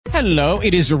Hello,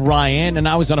 it is Ryan, and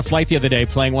I was on a flight the other day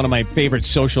playing one of my favorite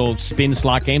social spin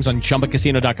slot games on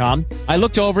ChumbaCasino.com. I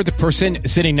looked over at the person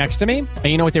sitting next to me, and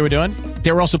you know what they were doing?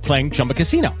 They were also playing Chumba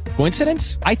Casino.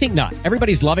 Coincidence? I think not.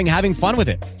 Everybody's loving having fun with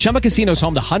it. Chumba Casino is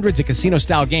home to hundreds of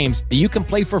casino-style games that you can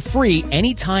play for free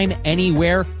anytime,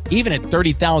 anywhere, even at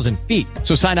 30,000 feet.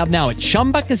 So sign up now at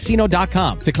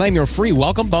ChumbaCasino.com to claim your free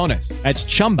welcome bonus. That's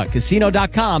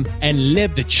ChumbaCasino.com and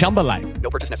live the Chumba life. No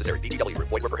purchase necessary. VGW.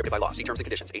 Void were prohibited by law. See terms and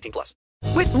conditions. 18+.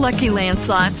 With Lucky Land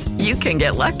Slots, you can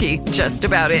get lucky just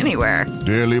about anywhere.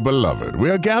 Dearly beloved, we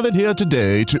are gathered here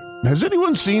today to... Has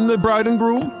anyone seen the bride and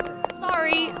groom?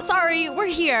 Sorry, we're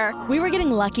here. We were getting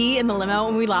lucky in the limo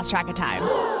and we lost track of time.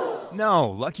 No,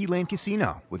 Lucky Land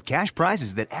Casino, with cash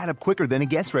prizes that add up quicker than a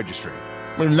guest registry.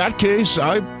 In that case,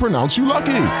 I pronounce you lucky.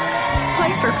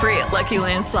 Play for free at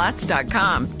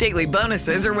LuckyLandSlots.com. Daily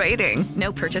bonuses are waiting.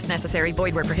 No purchase necessary.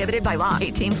 Void where prohibited by law.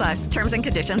 18+. Terms and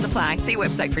conditions apply. See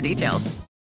website for details.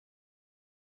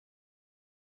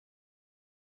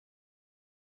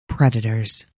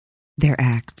 Predators. Their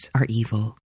acts are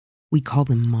evil. We call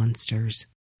them monsters.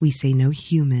 We say no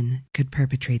human could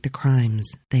perpetrate the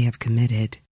crimes they have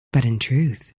committed. But in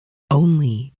truth,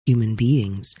 only human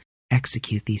beings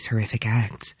execute these horrific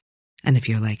acts. And if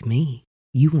you're like me,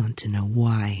 you want to know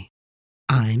why.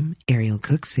 I'm Ariel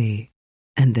Cooksey,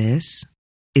 and this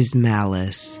is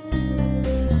Malice.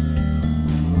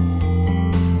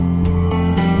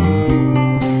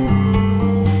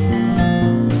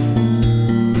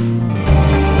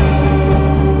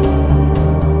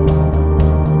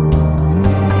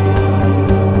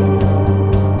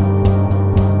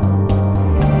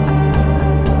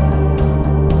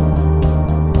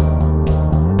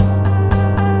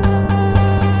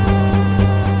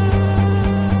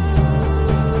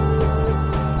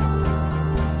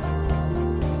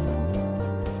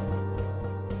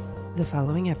 The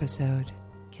following episode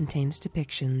contains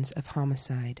depictions of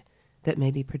homicide that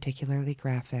may be particularly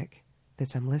graphic, that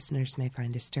some listeners may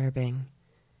find disturbing.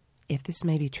 If this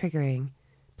may be triggering,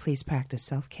 please practice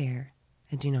self-care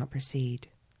and do not proceed.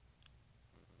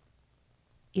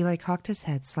 Eli cocked his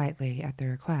head slightly at the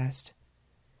request.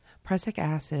 Prussic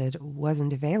acid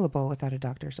wasn't available without a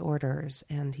doctor's orders,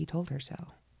 and he told her so.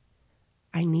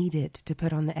 I need it to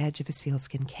put on the edge of a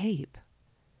sealskin cape.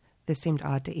 This seemed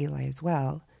odd to Eli as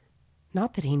well.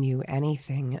 Not that he knew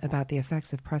anything about the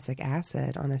effects of prussic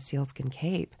acid on a sealskin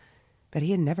cape, but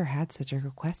he had never had such a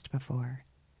request before.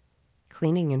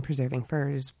 Cleaning and preserving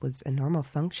furs was a normal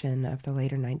function of the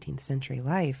later 19th century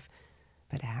life,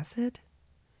 but acid?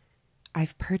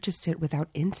 I've purchased it without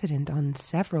incident on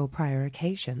several prior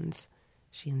occasions,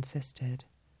 she insisted.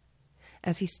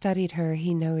 As he studied her,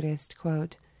 he noticed,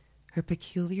 quote, her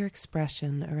peculiar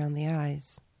expression around the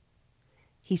eyes.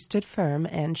 He stood firm,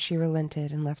 and she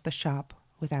relented and left the shop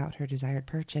without her desired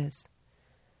purchase.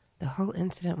 The whole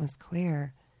incident was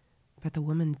queer, but the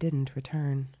woman didn't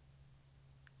return.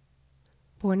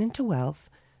 Born into wealth,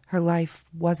 her life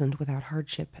wasn't without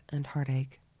hardship and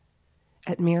heartache.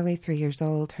 At merely 3 years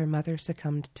old, her mother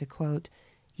succumbed to, quote,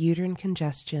 uterine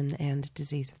congestion and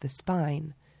disease of the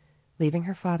spine, leaving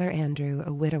her father, Andrew,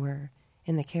 a widower,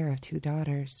 in the care of 2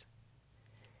 daughters.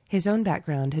 His own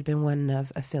background had been one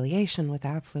of affiliation with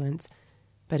affluence,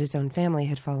 but his own family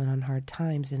had fallen on hard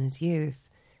times in his youth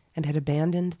and had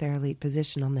abandoned their elite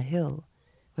position on the hill,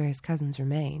 where his cousins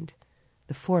remained,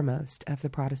 the foremost of the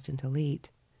Protestant elite.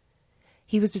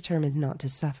 He was determined not to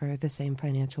suffer the same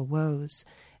financial woes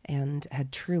and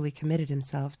had truly committed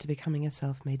himself to becoming a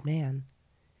self-made man.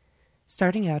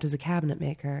 Starting out as a cabinet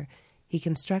maker, he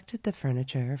constructed the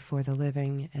furniture for the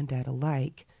living and dead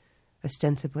alike,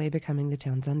 ostensibly becoming the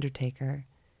town's undertaker,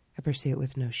 a pursuit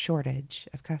with no shortage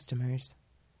of customers.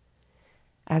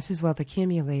 As his wealth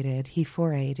accumulated, he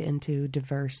forayed into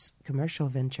diverse commercial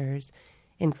ventures,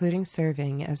 including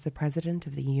serving as the president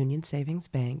of the Union Savings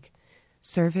Bank,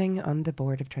 serving on the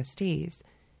board of trustees,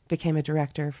 became a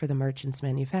director for the Merchants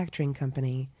Manufacturing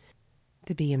Company,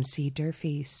 the BMC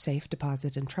Durfee Safe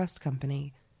Deposit and Trust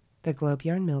Company, the Globe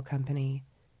Yarn Mill Company,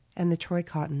 and the Troy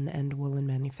Cotton and Woolen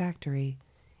Manufactory,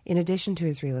 in addition to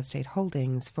his real estate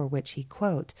holdings, for which he,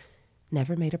 quote,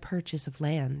 never made a purchase of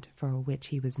land for which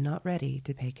he was not ready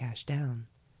to pay cash down.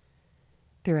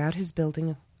 Throughout his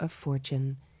building of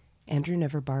fortune, Andrew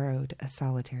never borrowed a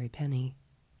solitary penny.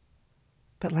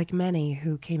 But like many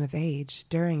who came of age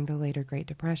during the later Great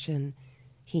Depression,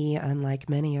 he, unlike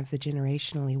many of the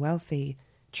generationally wealthy,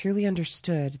 truly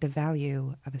understood the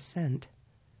value of a cent.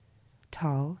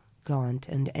 Tall, gaunt,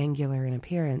 and angular in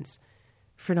appearance,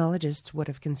 phrenologists would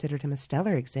have considered him a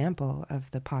stellar example of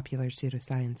the popular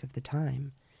pseudoscience of the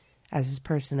time, as his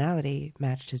personality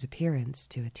matched his appearance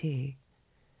to a T.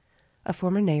 A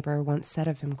former neighbor once said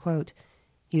of him, quote,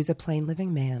 "He was a plain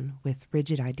living man with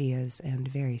rigid ideas and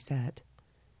very set."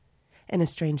 An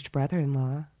estranged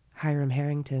brother-in-law, Hiram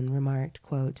Harrington, remarked,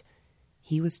 quote,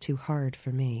 "He was too hard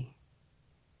for me."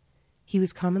 He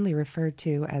was commonly referred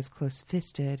to as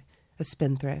close-fisted, a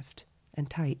spendthrift, and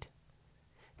tight.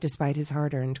 Despite his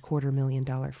hard-earned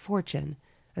 $250,000 fortune,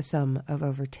 a sum of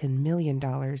over $10 million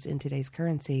in today's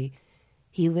currency,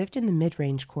 he lived in the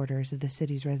mid-range quarters of the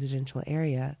city's residential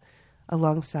area,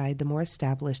 alongside the more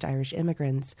established Irish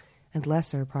immigrants and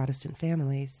lesser Protestant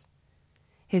families.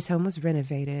 His home was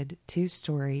renovated,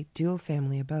 two-story,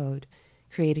 dual-family abode,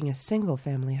 creating a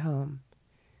single-family home.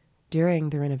 During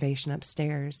the renovation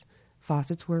upstairs,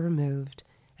 faucets were removed,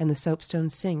 and the soapstone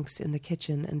sinks in the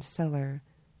kitchen and cellar,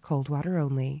 cold water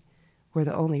only, were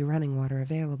the only running water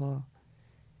available.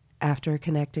 After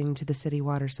connecting to the city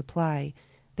water supply,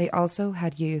 they also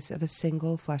had use of a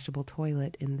single flushable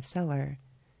toilet in the cellar.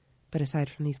 But aside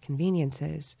from these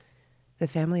conveniences, the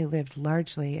family lived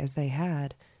largely as they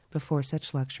had before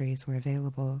such luxuries were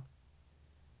available.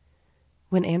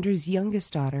 When Andrew's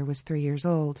youngest daughter was 3 years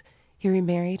old, he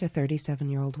remarried a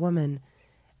 37-year-old woman,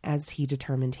 as he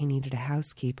determined he needed a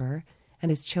housekeeper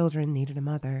and his children needed a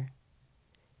mother.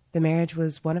 The marriage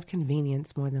was one of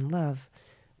convenience more than love,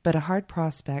 but a hard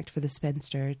prospect for the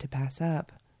spinster to pass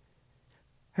up.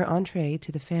 Her entree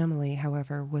to the family,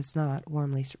 however, was not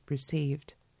warmly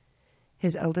received.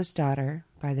 His eldest daughter,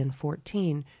 by then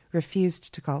 14,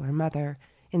 refused to call her mother,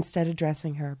 instead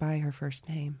addressing her by her first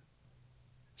name.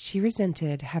 She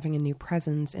resented having a new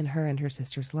presence in her and her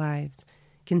sister's lives,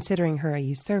 considering her a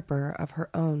usurper of her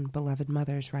own beloved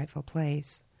mother's rightful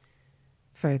place.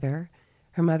 Further,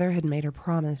 her mother had made her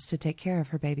promise to take care of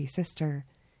her baby sister,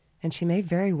 and she may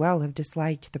very well have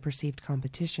disliked the perceived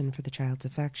competition for the child's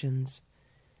affections.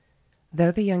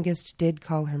 Though the youngest did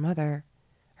call her mother,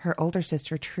 her older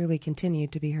sister truly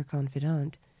continued to be her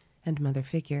confidant and mother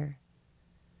figure.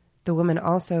 The woman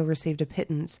also received a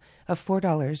pittance of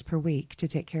 $4 per week to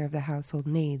take care of the household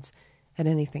needs and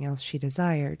anything else she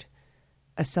desired,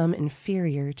 a sum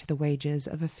inferior to the wages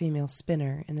of a female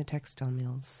spinner in the textile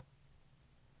mills.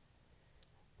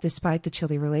 Despite the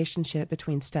chilly relationship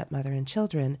between stepmother and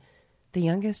children, the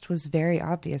youngest was very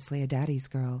obviously a daddy's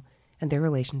girl, and their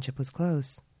relationship was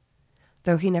close.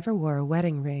 Though he never wore a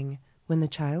wedding ring, when the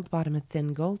child bought him a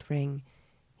thin gold ring,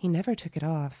 he never took it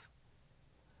off.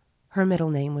 Her middle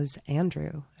name was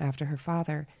Andrew, after her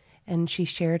father, and she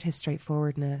shared his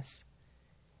straightforwardness.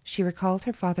 She recalled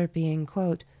her father being,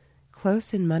 quote,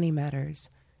 "close in money matters,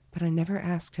 but I never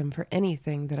asked him for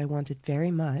anything that I wanted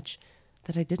very much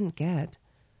that I didn't get,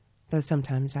 though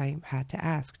sometimes I had to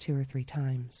ask 2 or 3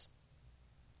 times.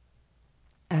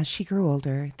 As she grew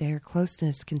older, their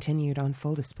closeness continued on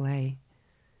full display.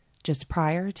 Just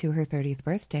prior to her 30th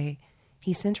birthday,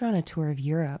 he sent her on a tour of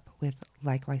Europe with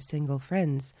likewise single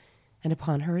friends, and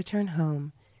upon her return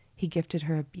home, he gifted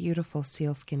her a beautiful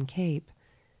sealskin cape,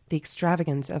 the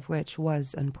extravagance of which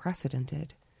was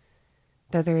unprecedented.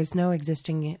 Though there is no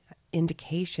existing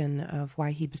indication of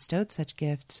why he bestowed such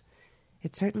gifts,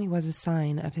 it certainly was a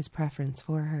sign of his preference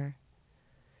for her.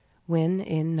 When,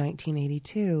 in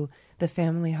 1982, the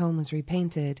family home was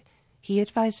repainted, he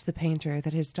advised the painter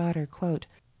that his daughter, quote,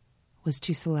 was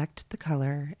to select the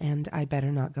color, and I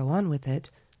better not go on with it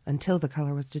until the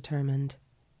color was determined.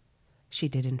 She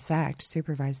did, in fact,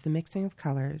 supervise the mixing of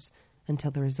colors until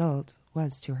the result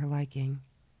was to her liking.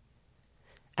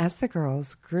 As the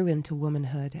girls grew into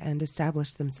womanhood and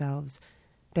established themselves,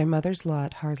 their mother's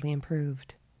lot hardly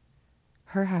improved.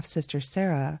 Her half-sister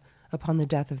Sarah, upon the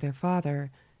death of their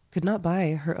father, could not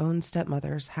buy her own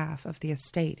stepmother's half of the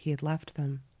estate he had left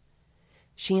them.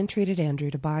 She entreated Andrew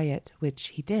to buy it, which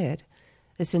he did,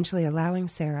 essentially allowing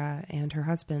Sarah and her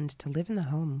husband to live in the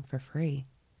home for free.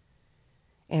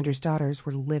 Andrew's daughters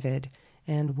were livid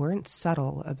and weren't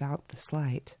subtle about the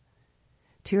slight.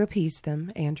 To appease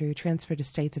them, Andrew transferred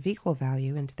estates of equal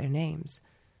value into their names.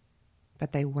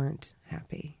 But they weren't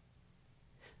happy.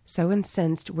 So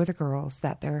incensed were the girls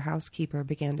that their housekeeper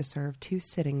began to serve 2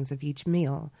 sittings of each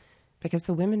meal because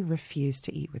the women refused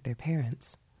to eat with their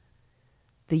parents.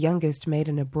 The youngest made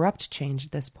an abrupt change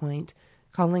at this point,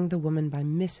 calling the woman by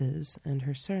Mrs. and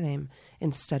her surname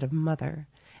instead of mother,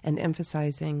 and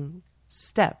emphasizing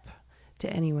step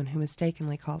to anyone who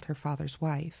mistakenly called her father's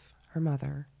wife her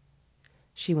mother.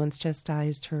 She once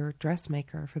chastised her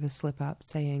dressmaker for the slip-up,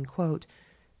 saying, quote,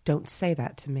 "Don't say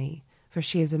that to me, for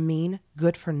she is a mean,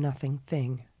 good-for-nothing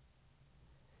thing."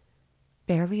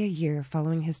 Barely a year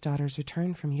following his daughter's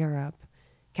return from Europe,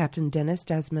 Captain Dennis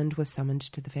Desmond was summoned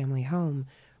to the family home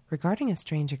regarding a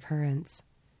strange occurrence.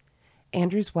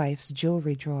 Andrew's wife's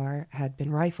jewelry drawer had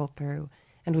been rifled through,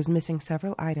 and was missing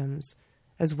several items,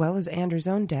 as well as Andrew's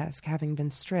own desk having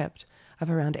been stripped of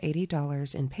around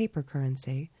 $80 in paper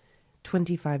currency,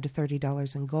 $25 to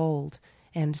 $30 in gold,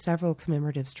 and several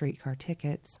commemorative streetcar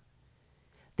tickets.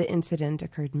 The incident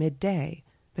occurred midday,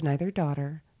 but neither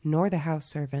daughter nor the house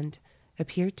servant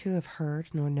appeared to have heard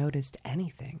nor noticed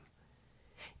anything.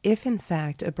 If, in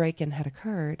fact, a break-in had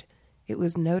occurred, it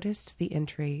was noticed the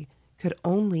entry could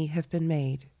only have been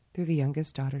made through the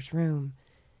youngest daughter's room,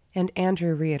 and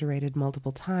Andrew reiterated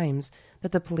multiple times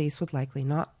that the police would likely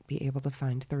not be able to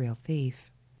find the real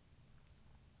thief.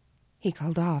 He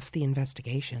called off the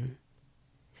investigation.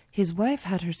 His wife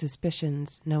had her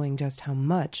suspicions, knowing just how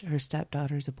much her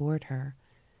stepdaughters abhorred her,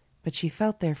 but she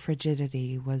felt their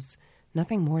frigidity was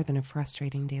nothing more than a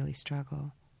frustrating daily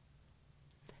struggle.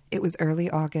 It was early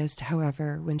August,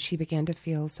 however, when she began to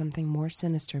feel something more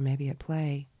sinister may be at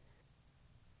play.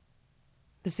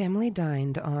 The family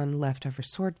dined on leftover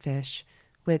swordfish,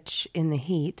 which, in the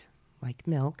heat, like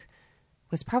milk,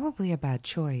 was probably a bad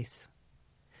choice.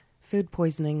 Food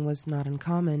poisoning was not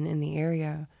uncommon in the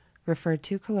area, referred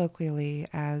to colloquially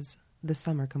as the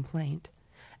summer complaint,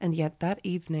 and yet that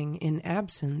evening, in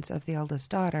absence of the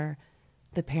eldest daughter,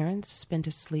 the parents spent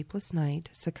a sleepless night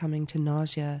succumbing to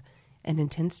nausea and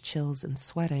intense chills and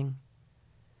sweating.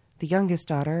 The youngest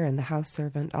daughter and the house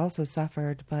servant also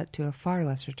suffered, but to a far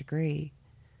lesser degree.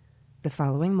 The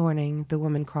following morning, the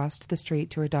woman crossed the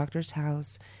street to her doctor's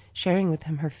house, sharing with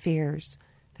him her fears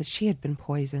that she had been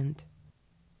poisoned.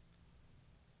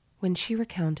 When she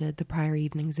recounted the prior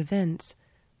evening's events,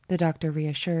 the doctor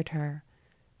reassured her,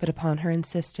 but upon her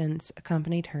insistence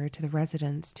accompanied her to the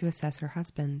residence to assess her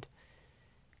husband.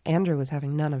 Andrew was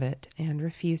having none of it and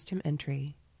refused him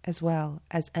entry, as well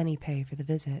as any pay for the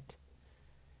visit.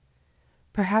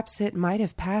 Perhaps it might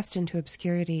have passed into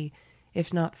obscurity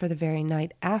if not for the very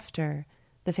night after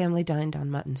the family dined on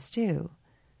mutton stew.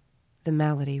 The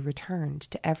malady returned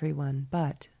to everyone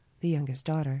but the youngest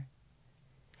daughter.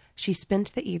 She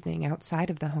spent the evening outside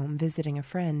of the home visiting a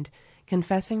friend,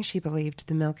 confessing she believed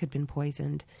the milk had been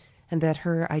poisoned and that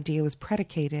her idea was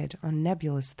predicated on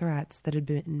nebulous threats that had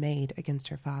been made against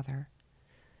her father.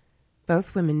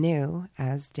 Both women knew,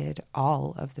 as did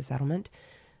all of the settlement,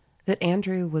 that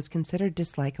Andrew was considered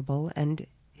dislikable and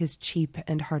his cheap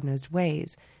and hard-nosed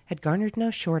ways had garnered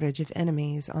no shortage of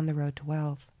enemies on the road to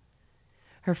wealth.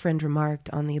 Her friend remarked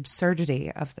on the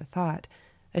absurdity of the thought,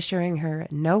 assuring her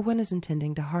no one is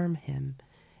intending to harm him,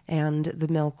 and the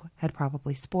milk had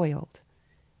probably spoiled,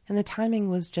 and the timing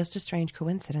was just a strange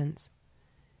coincidence.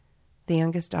 The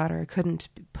youngest daughter couldn't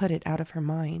put it out of her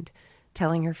mind,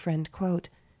 telling her friend, quote,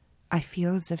 "I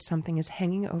feel as if something is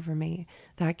hanging over me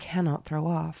that I cannot throw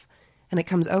off, and it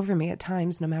comes over me at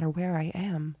times no matter where I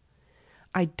am.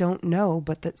 I don't know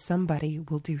but that somebody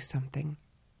will do something."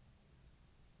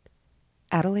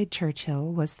 Adelaide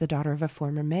Churchill was the daughter of a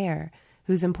former mayor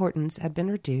whose importance had been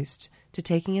reduced to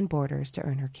taking in boarders to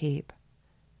earn her keep.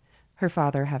 Her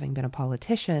father having been a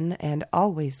politician and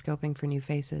always scoping for new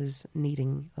faces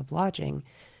needing of lodging,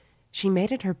 she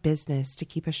made it her business to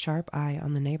keep a sharp eye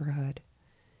on the neighborhood.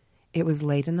 It was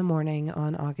late in the morning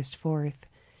on August 4th.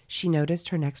 She noticed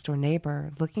her next-door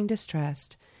neighbor looking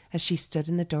distressed as she stood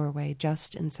in the doorway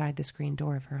just inside the screen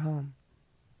door of her home.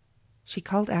 She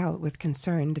called out with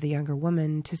concern to the younger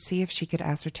woman to see if she could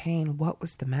ascertain what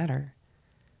was the matter.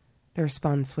 The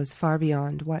response was far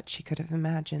beyond what she could have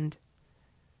imagined.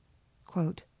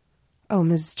 Quote, "Oh,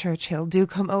 Mrs. Churchill, do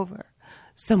come over.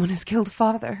 Someone has killed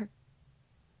Father."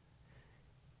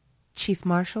 Chief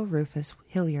Marshal Rufus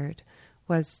Hilliard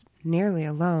was nearly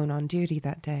alone on duty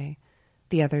that day,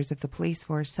 the others of the police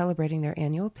force celebrating their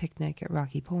annual picnic at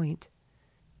Rocky Point.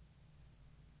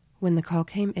 When the call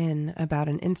came in about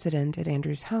an incident at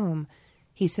Andrew's home,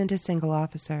 he sent a single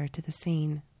officer to the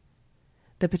scene.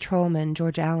 The patrolman,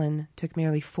 George Allen, took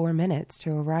merely 4 minutes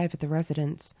to arrive at the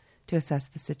residence to assess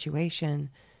the situation,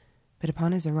 but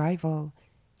upon his arrival,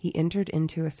 he entered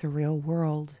into a surreal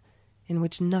world in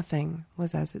which nothing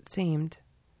was as it seemed.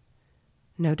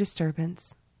 No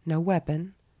disturbance, no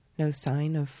weapon, no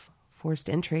sign of forced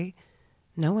entry,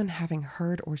 no one having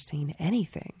heard or seen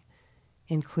anything,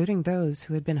 including those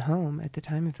who had been home at the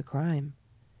time of the crime.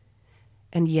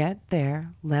 And yet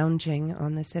there, lounging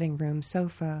on the sitting room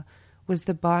sofa, was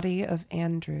the body of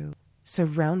Andrew,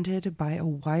 surrounded by a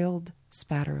wild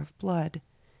spatter of blood,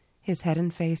 his head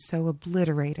and face so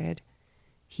obliterated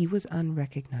he was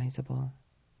unrecognizable.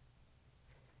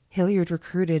 Hilliard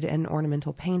recruited an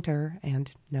ornamental painter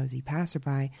and nosy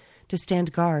passerby to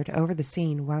stand guard over the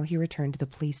scene while he returned to the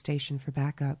police station for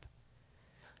backup.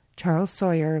 Charles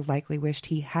Sawyer likely wished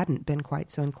he hadn't been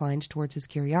quite so inclined towards his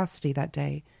curiosity that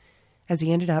day, as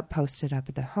he ended up posted up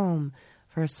at the home,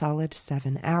 for a solid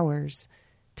 7 hours,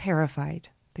 terrified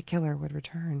the killer would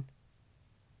return.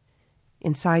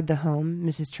 Inside the home,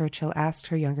 Mrs. Churchill asked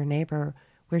her younger neighbor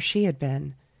where she had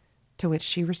been, to which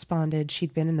she responded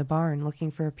she'd been in the barn looking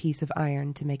for a piece of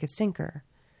iron to make a sinker.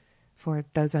 For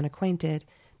those unacquainted,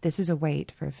 this is a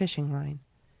weight for a fishing line.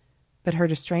 But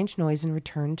heard a strange noise and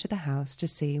returned to the house to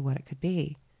see what it could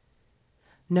be.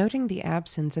 Noting the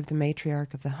absence of the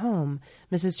matriarch of the home,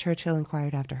 Mrs. Churchill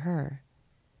inquired after her.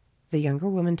 The younger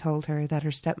woman told her that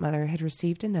her stepmother had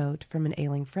received a note from an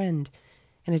ailing friend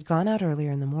and had gone out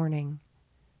earlier in the morning.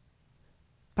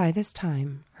 By this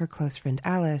time, her close friend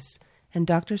Alice and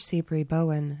Dr. Seabury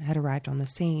Bowen had arrived on the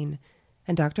scene,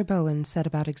 and Dr. Bowen set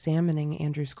about examining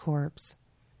Andrew's corpse.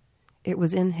 It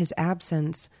was in his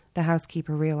absence the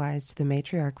housekeeper realized the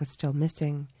matriarch was still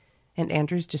missing, and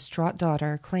Andrew's distraught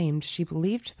daughter claimed she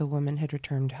believed the woman had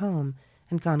returned home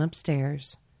and gone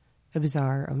upstairs, a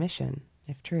bizarre omission,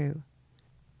 if true.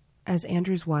 As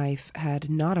Andrew's wife had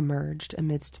not emerged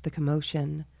amidst the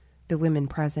commotion, the women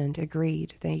present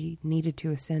agreed they needed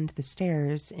to ascend the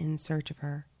stairs in search of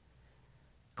her.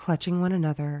 Clutching one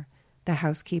another, the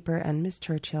housekeeper and Miss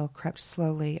Churchill crept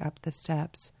slowly up the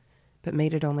steps, but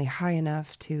made it only high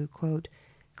enough to, quote,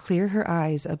 clear her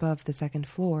eyes above the second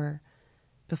floor,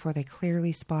 before they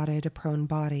clearly spotted a prone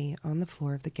body on the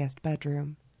floor of the guest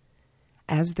bedroom.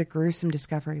 As the gruesome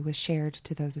discovery was shared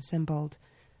to those assembled,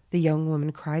 the young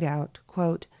woman cried out,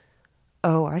 quote,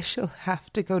 "Oh, I shall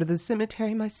have to go to the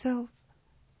cemetery myself."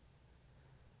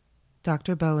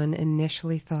 Dr. Bowen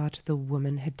initially thought the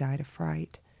woman had died of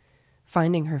fright,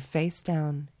 finding her face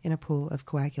down in a pool of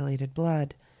coagulated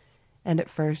blood, and at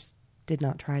first did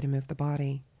not try to move the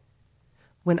body.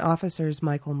 When officers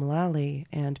Michael Mullally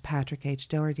and Patrick H.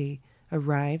 Doherty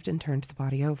arrived and turned the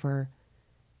body over,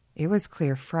 it was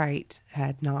clear fright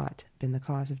had not been the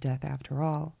cause of death after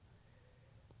all.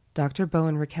 Dr.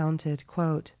 Bowen recounted,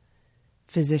 quote,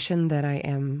 "Physician that I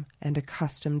am and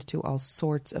accustomed to all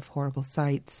sorts of horrible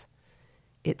sights,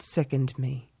 it sickened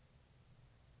me."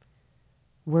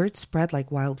 Word spread like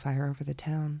wildfire over the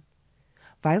town.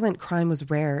 Violent crime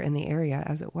was rare in the area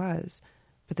as it was,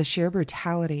 but the sheer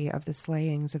brutality of the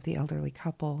slayings of the elderly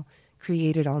couple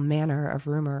created all manner of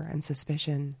rumor and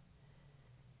suspicion.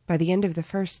 By the end of the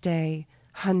first day,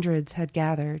 hundreds had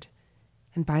gathered,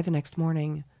 and by the next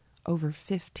morning, over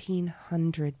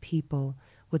 1,500 people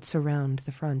would surround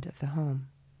the front of the home.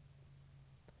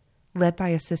 Led by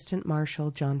Assistant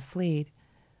Marshal John Fleet,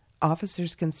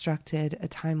 officers constructed a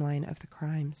timeline of the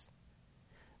crimes.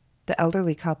 The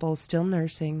elderly couple, still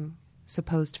nursing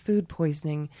supposed food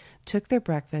poisoning, took their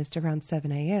breakfast around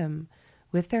 7 a.m.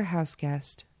 with their house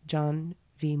guest, John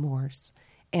V. Morse,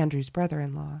 Andrew's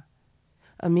brother-in-law.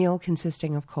 A meal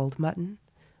consisting of cold mutton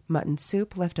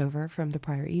soup left over from the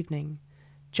prior evening,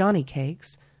 Johnny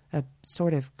cakes, a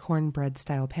sort of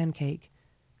cornbread-style pancake,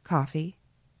 coffee,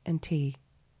 and tea.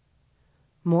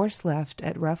 Morse left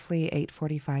at roughly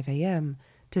 8:45 a.m.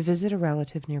 to visit a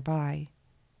relative nearby.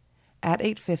 At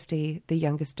 8:50, the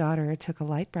youngest daughter took a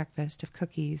light breakfast of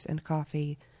cookies and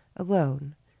coffee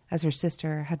alone, as her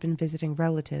sister had been visiting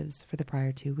relatives for the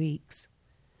prior 2 weeks.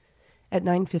 At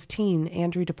 9:15,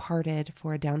 Andrew departed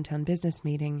for a downtown business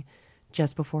meeting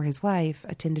just before his wife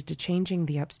attended to changing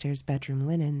the upstairs bedroom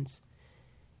linens.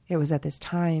 It was at this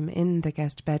time, in the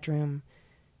guest bedroom,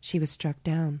 she was struck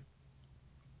down.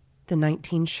 The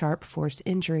 19 sharp force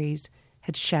injuries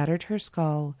had shattered her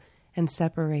skull and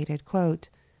separated, quote,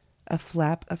 a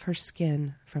flap of her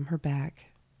skin from her back.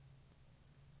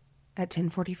 At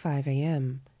 10:45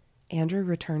 a.m., Andrew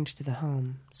returned to the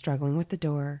home, struggling with the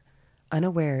door,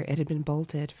 unaware it had been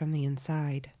bolted from the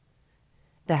inside.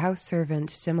 The house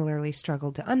servant similarly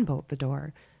struggled to unbolt the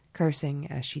door, cursing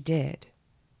as she did.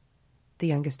 The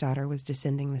youngest daughter was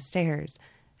descending the stairs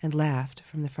and laughed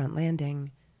from the front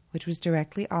landing, which was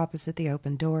directly opposite the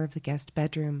open door of the guest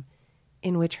bedroom,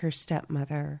 in which her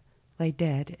stepmother lay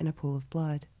dead in a pool of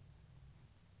blood.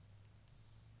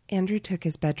 Andrew took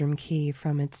his bedroom key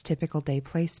from its typical day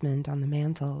placement on the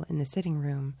mantel in the sitting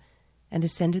room and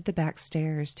ascended the back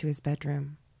stairs to his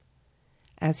bedroom.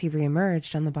 As he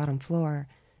reemerged on the bottom floor,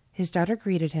 his daughter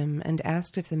greeted him and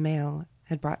asked if the mail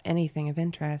had brought anything of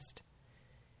interest.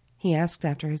 He asked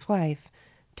after his wife,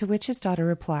 to which his daughter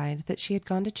replied that she had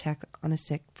gone to check on a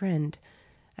sick friend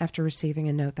after receiving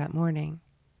a note that morning.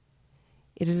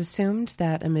 It is assumed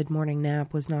that a mid-morning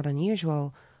nap was not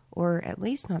unusual, or at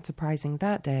least not surprising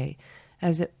that day,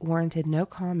 as it warranted no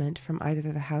comment from either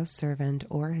the house servant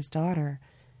or his daughter,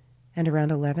 and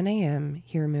around 11 a.m.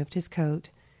 he removed his coat,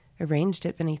 arranged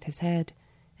it beneath his head,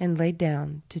 and laid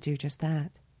down to do just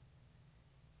that.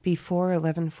 Before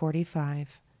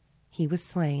 11:45, he was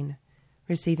slain,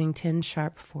 receiving 10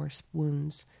 sharp force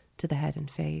wounds to the head and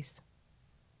face.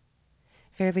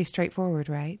 Fairly straightforward,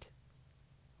 right?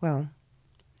 Well,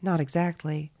 not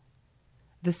exactly.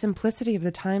 The simplicity of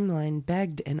the timeline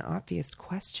begged an obvious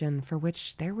question for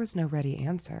which there was no ready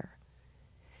answer.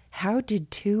 How did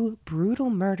 2 brutal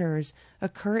murders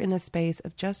occur in the space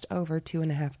of just over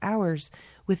 2.5 hours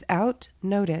without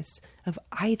notice of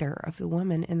either of the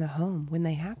women in the home when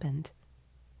they happened?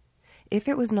 If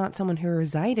it was not someone who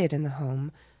resided in the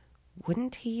home,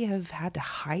 wouldn't he have had to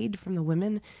hide from the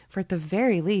women for at the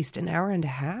very least an hour and a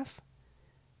half?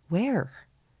 Where?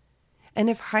 And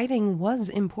if hiding was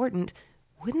important,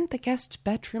 wouldn't the guest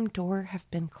bedroom door have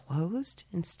been closed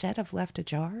instead of left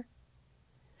ajar?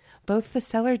 Both the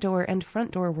cellar door and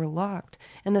front door were locked,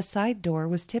 and the side door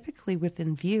was typically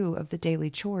within view of the daily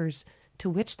chores to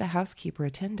which the housekeeper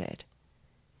attended.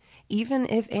 Even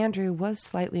if Andrew was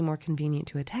slightly more convenient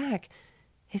to attack,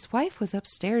 his wife was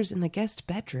upstairs in the guest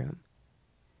bedroom.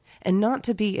 And not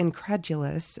to be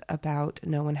incredulous about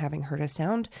no one having heard a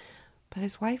sound, but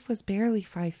his wife was barely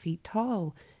 5 feet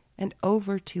tall and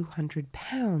over 200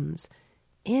 pounds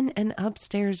in an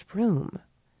upstairs room.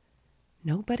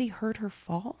 Nobody heard her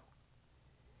fall?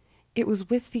 It was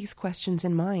with these questions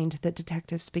in mind that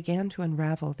detectives began to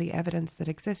unravel the evidence that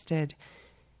existed,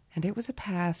 and it was a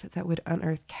path that would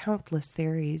unearth countless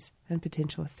theories and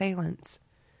potential assailants.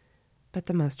 But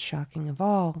the most shocking of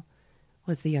all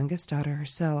was the youngest daughter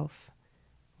herself,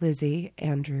 Lizzie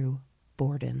Andrew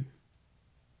Borden.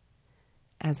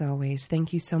 As always,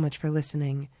 thank you so much for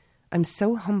listening. I'm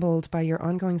so humbled by your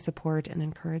ongoing support and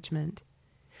encouragement.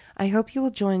 I hope you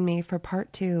will join me for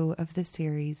part 2 of this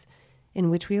series, in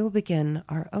which we will begin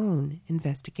our own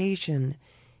investigation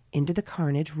into the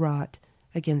carnage wrought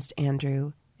against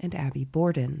Andrew and Abby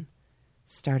Borden,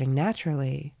 starting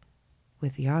naturally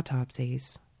with the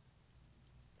autopsies.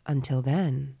 Until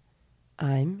then,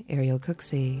 I'm Ariel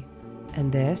Cooksey,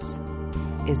 and this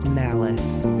is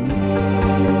Malice.